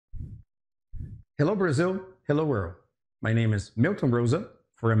Hello Brazil, hello world. My name is Milton Rosa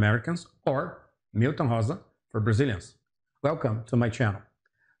for Americans or Milton Rosa for Brazilians. Welcome to my channel.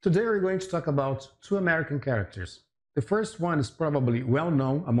 Today we're going to talk about two American characters. The first one is probably well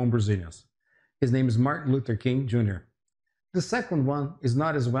known among Brazilians. His name is Martin Luther King Jr. The second one is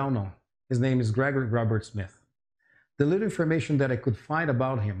not as well known. His name is Gregory Robert Smith. The little information that I could find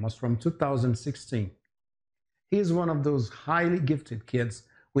about him was from 2016. He is one of those highly gifted kids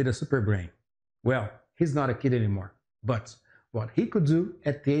with a super brain. Well, he's not a kid anymore, but what he could do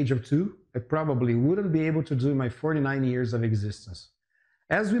at the age of 2, I probably wouldn't be able to do in my 49 years of existence.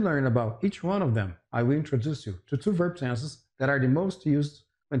 As we learn about each one of them, I will introduce you to two verb tenses that are the most used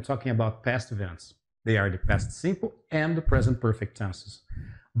when talking about past events. They are the past simple and the present perfect tenses.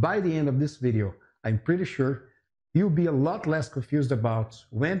 By the end of this video, I'm pretty sure you'll be a lot less confused about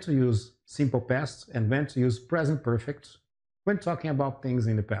when to use simple past and when to use present perfect when talking about things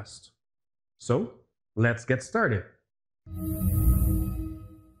in the past. So, let's get started.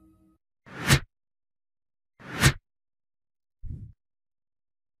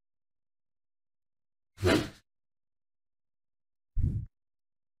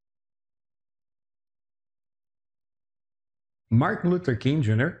 Martin Luther King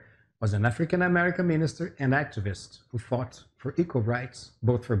Jr. was an African-American minister and activist who fought for equal rights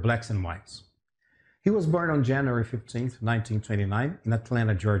both for blacks and whites. He was born on January 15, 1929 in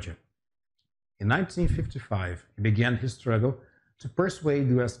Atlanta, Georgia. In 1955, he began his struggle to persuade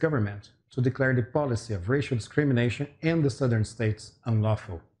the U.S. government to declare the policy of racial discrimination in the southern states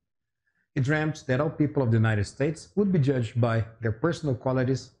unlawful. He dreamt that all people of the United States would be judged by their personal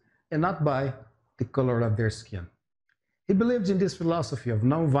qualities and not by the color of their skin. He believed in this philosophy of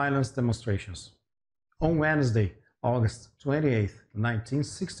non-violence demonstrations. On Wednesday, August 28,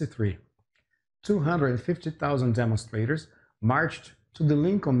 1963, 250,000 demonstrators marched to the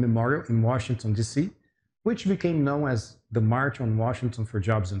Lincoln Memorial in Washington, D.C., which became known as the March on Washington for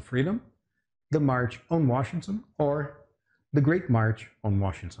Jobs and Freedom, the March on Washington, or the Great March on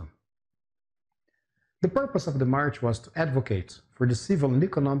Washington. The purpose of the march was to advocate for the civil and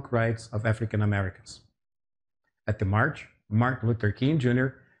economic rights of African Americans. At the march, Martin Luther King Jr.,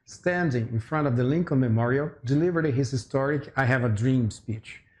 standing in front of the Lincoln Memorial, delivered his historic "I Have a Dream"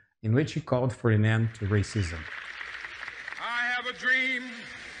 speech, in which he called for an end to racism. I have a dream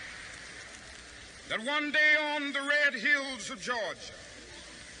that one day on the red hills of Georgia,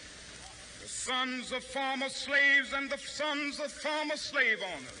 the sons of former slaves and the sons of former slave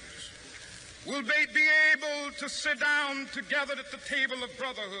owners will be able to sit down together at the table of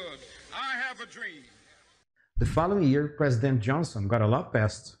brotherhood. I have a dream. The following year, President Johnson got a law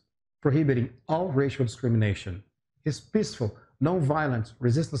passed prohibiting all racial discrimination. His peaceful, non-violent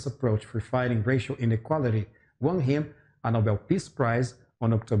resistance approach for fighting racial inequality won him a Nobel Peace Prize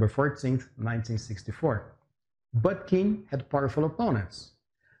on October 14, 1964. But King had powerful opponents.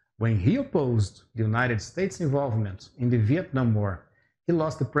 When he opposed the United States' involvement in the Vietnam War, he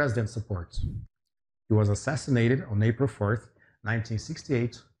lost the president's support. He was assassinated on April 4,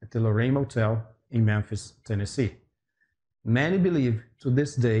 1968 at the Lorraine Motel in Memphis, Tennessee. Many believe to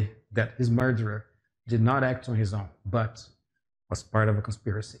this day that his murderer did not act on his own, but was part of a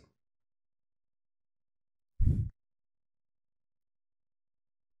conspiracy.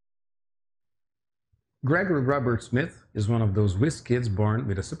 Gregory Robert Smith is one of those whiz kids born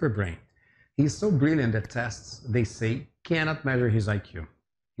with a super brain. He is so brilliant that tests, they say, cannot measure his IQ.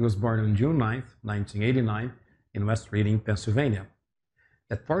 He was born on June 9, 1989, in West Reading, Pennsylvania.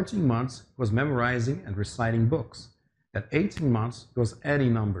 At 14 months, he was memorizing and reciting books. At 18 months, he was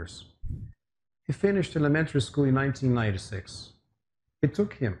adding numbers. He finished elementary school in 1996. It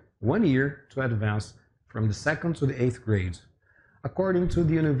took him 1 year to advance from the 2nd to the 8th grade. According to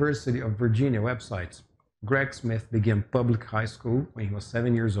the University of Virginia website, Greg Smith began public high school when he was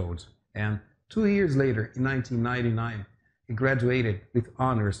 7 years old, and 2 years later, in 1999, he graduated with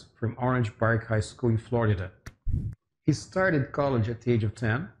honors from Orange Park High School in Florida. He started college at the age of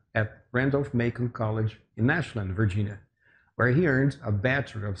 10 at Randolph-Macon College in Ashland, Virginia, where he earned a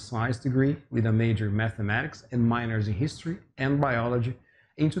Bachelor of Science degree with a major in mathematics and minors in history and biology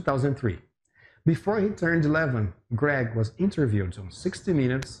in 2003. Before he turned 11, Greg was interviewed on 60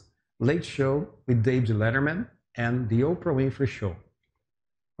 Minutes, Late Show with David Letterman, and The Oprah Winfrey Show.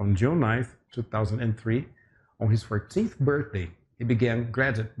 On June 9, 2003, on his 14th birthday, he began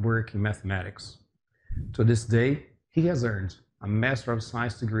graduate work in mathematics. To this day, he has earned a Master of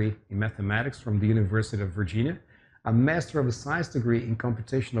Science degree in mathematics from the University of Virginia, a Master of Science degree in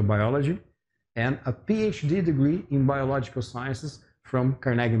computational biology, and a PhD degree in biological sciences from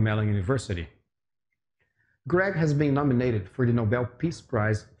Carnegie Mellon University. Greg has been nominated for the Nobel Peace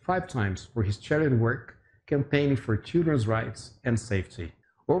Prize 5 times for his charity work campaigning for children's rights and safety.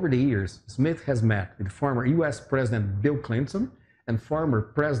 Over the years, Smith has met with former US President Bill Clinton and former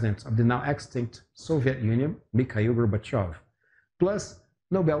President of the now extinct Soviet Union, Mikhail Gorbachev, plus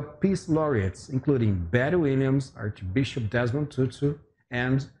Nobel Peace Laureates including Betty Williams, Archbishop Desmond Tutu,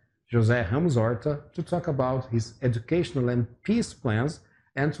 and José Ramos Horta to talk about his educational and peace plans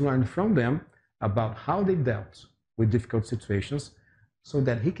and to learn from them about how they dealt with difficult situations so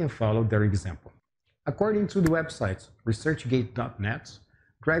that he can follow their example. According to the website researchgate.net,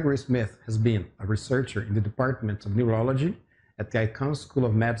 Gregory Smith has been a researcher in the Department of Neurology at the Icahn School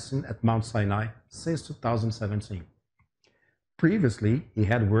of Medicine at Mount Sinai since 2017. Previously, he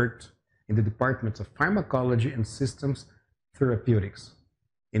had worked in the Department of Pharmacology and Systems Therapeutics.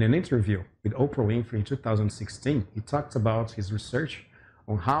 In an interview with Oprah Winfrey in 2016, he talked about his research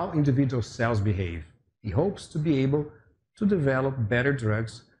on how individual cells behave. He hopes to be able to develop better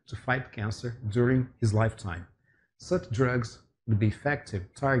drugs to fight cancer during his lifetime. Such drugs would be effective,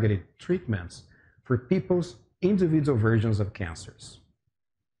 targeted treatments for people's individual versions of cancers.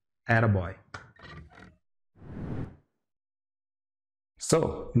 Attaboy.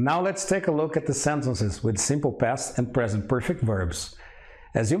 So, now let's take a look at the sentences with simple past and present perfect verbs.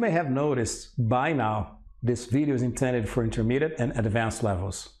 As you may have noticed by now, this video is intended for intermediate and advanced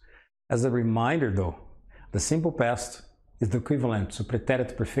levels. As a reminder though, the simple past is the equivalent to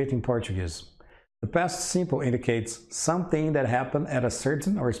pretérito perfeito in Portuguese. The past simple indicates something that happened at a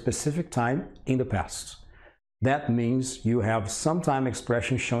certain or specific time in the past. That means you have some time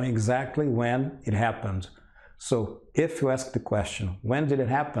expression showing exactly when it happened. So, if you ask the question, when did it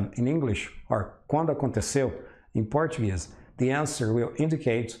happen in English, or quando aconteceu in Portuguese, the answer will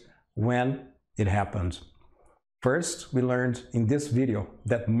indicate when it happened. First, we learned in this video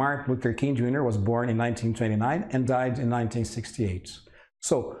that Martin Luther King Jr. was born in 1929 and died in 1968.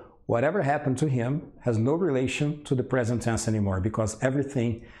 So, whatever happened to him has no relation to the present tense anymore because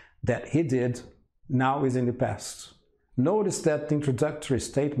everything that he did now is in the past. Notice that the introductory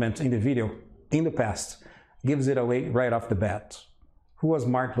statement in the video, in the past, gives it away right off the bat. Who was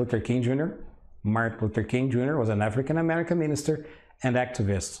Martin Luther King Jr.? Martin Luther King Jr. was an African-American minister and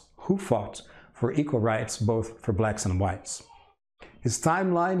activist who fought for equal rights both for blacks and whites. His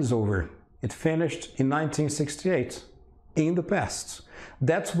timeline is over. It finished in 1968, in the past.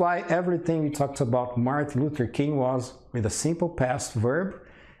 That's why everything we talked about Martin Luther King was with a simple past verb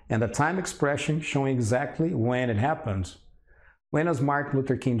and a time expression showing exactly when it happened. When was Martin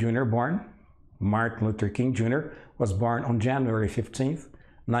Luther King Jr. born? Martin Luther King Jr. was born on January 15th,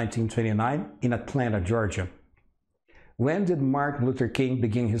 1929 in Atlanta, Georgia. When did Martin Luther King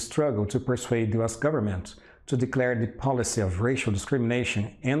begin his struggle to persuade the US government to declare the policy of racial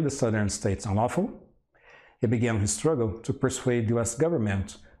discrimination in the southern states unlawful? He began his struggle to persuade the US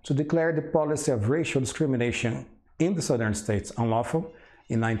government to declare the policy of racial discrimination in the southern states unlawful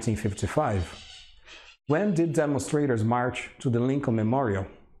in 1955. When did demonstrators march to the Lincoln Memorial?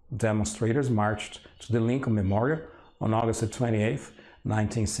 Demonstrators marched to the Lincoln Memorial on August 28,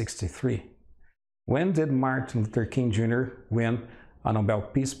 1963. When did Martin Luther King Jr. win a Nobel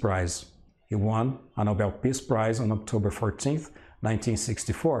Peace Prize? He won a Nobel Peace Prize on October 14,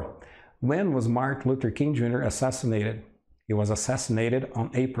 1964. When was Martin Luther King Jr. assassinated? He was assassinated on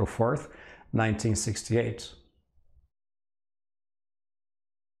April 4, 1968.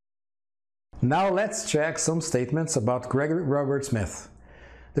 Now let's check some statements about Gregory Robert Smith.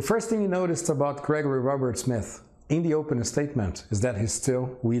 The first thing you noticed about Gregory Robert Smith in the opening statement is that he's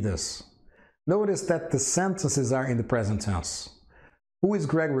still with us. Notice that the sentences are in the present tense. Who is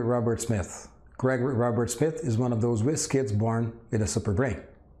Gregory Robert Smith? Gregory Robert Smith is one of those whiz kids born with a super brain.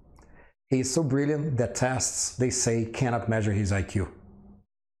 He is so brilliant that tests, they say, cannot measure his IQ.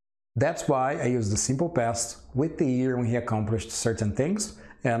 That's why I use the simple past with the year when he accomplished certain things,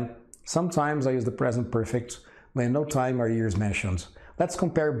 and sometimes I use the present perfect when no time or year is mentioned. Let's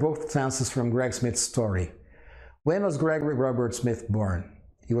compare both tenses from Greg Smith's story. When was Gregory Robert Smith born?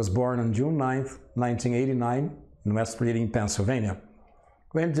 He was born on June 9, 1989 in West Reading, Pennsylvania.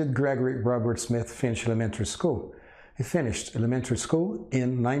 When did Gregory Robert Smith finish elementary school? He finished elementary school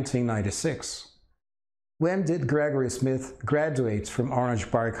in 1996. When did Gregory Smith graduate from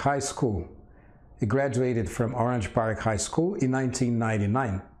Orange Park High School? He graduated from Orange Park High School in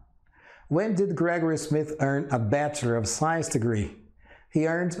 1999. When did Gregory Smith earn a Bachelor of Science degree? He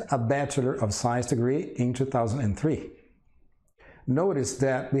earned a Bachelor of Science degree in 2003. Notice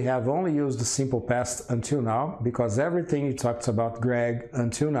that we have only used the simple past until now because everything we talked about Greg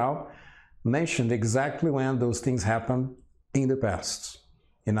until now mentioned exactly when those things happened in the past.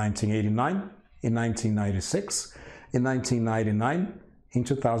 In 1989, in 1996, in 1999, in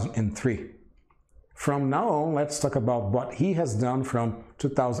 2003. From now on, let's talk about what he has done from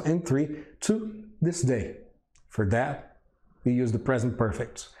 2003 to this day. For that, we use the present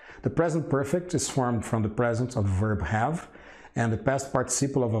perfect. The present perfect is formed from the present of the verb have and the past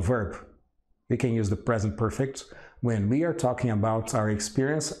participle of a verb. We can use the present perfect when we are talking about our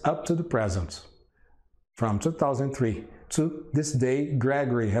experience up to the present. From 2003 to this day,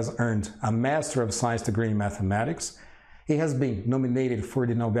 Gregory has earned a Master of Science degree in mathematics. He has been nominated for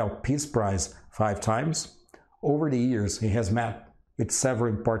the Nobel Peace Prize 5 times. Over the years, he has met with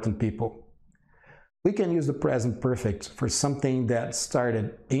several important people. We can use the present perfect for something that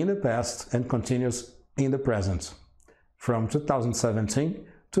started in the past and continues in the present. From 2017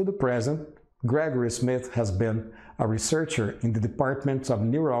 to the present, Gregory Smith has been a researcher in the Department of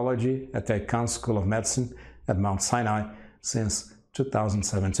Neurology at the Icahn School of Medicine at Mount Sinai since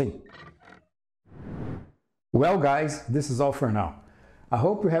 2017. Well guys, this is all for now. I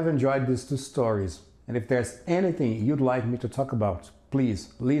hope you have enjoyed these 2 stories, and if there's anything you'd like me to talk about,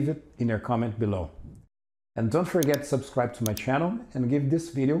 please leave it in your comment below. And don't forget to subscribe to my channel and give this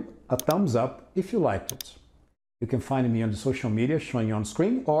video a thumbs up if you liked it. You can find me on the social media showing you on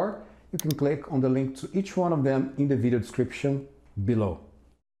screen, or you can click on the link to each one of them in the video description below.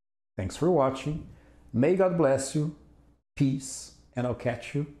 Thanks for watching, may God bless you, peace, and I'll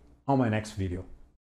catch you on my next video.